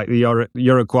like the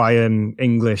Uruguayan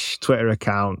English Twitter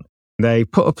account. They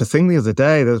put up a thing the other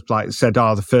day that said,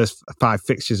 the first 5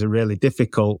 fixtures are really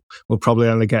difficult. We'll probably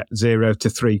only get 0 to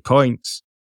 3 points.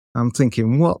 I'm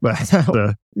thinking, what the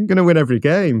hell? You're going to win every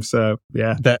game. So,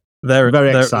 yeah, they're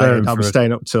very excited. I'm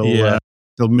staying up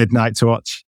till midnight to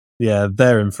watch. Yeah,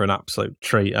 they're in for an absolute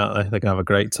treat, aren't they? They're going to have a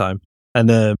great time.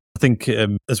 And I think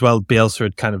as well, Bielsa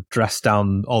had kind of dressed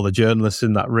down all the journalists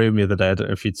in that room the other day. I don't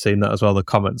know if you'd seen that as well, the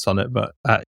comments on it, but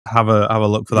have a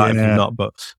look for that if you're not.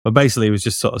 But basically, he was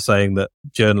just sort of saying that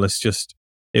journalists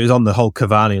it was on the whole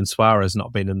Cavani and Suarez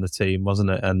not being in the team, wasn't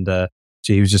it? And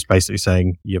he was just basically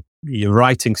saying you're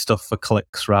writing stuff for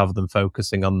clicks rather than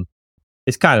focusing on.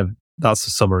 It's kind of that's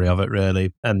the summary of it,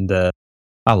 really. And I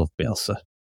love Bielsa.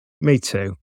 Me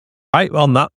too. Right,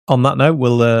 on that note,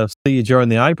 we'll see you during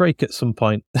the eye break at some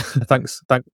point. Thanks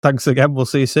again. We'll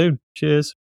see you soon.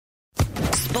 Cheers.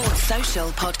 Sports Social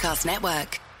Podcast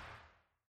Network.